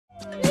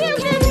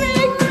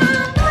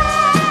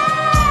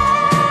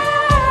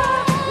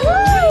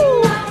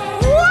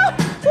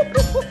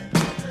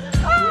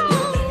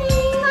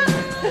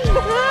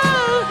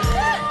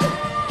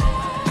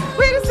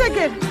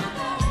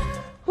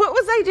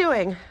I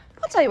doing?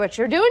 I'll tell you what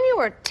you're doing. You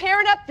were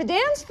tearing up the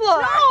dance floor.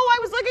 No, I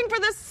was looking for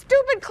this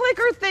stupid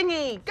clicker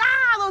thingy.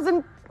 God, those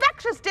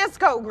infectious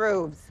disco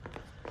grooves.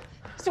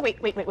 So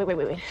wait.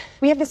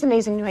 We have this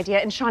amazing new idea,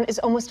 and Sean is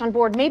almost on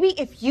board. Maybe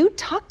if you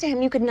talk to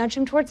him, you could nudge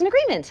him towards an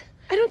agreement.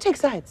 I don't take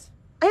sides.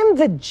 I am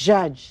the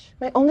judge.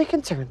 My only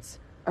concerns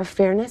are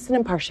fairness and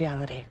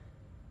impartiality.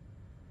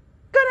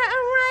 Gonna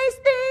erase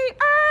the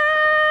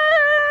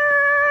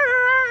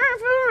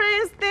earth,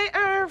 erase the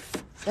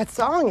earth. That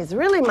song is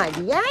really my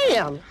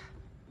jam.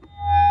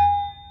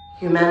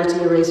 Humanity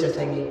eraser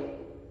thingy.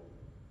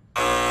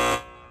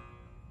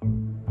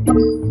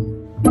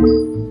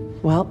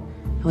 Well,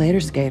 later,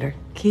 skater.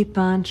 Keep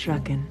on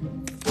trucking.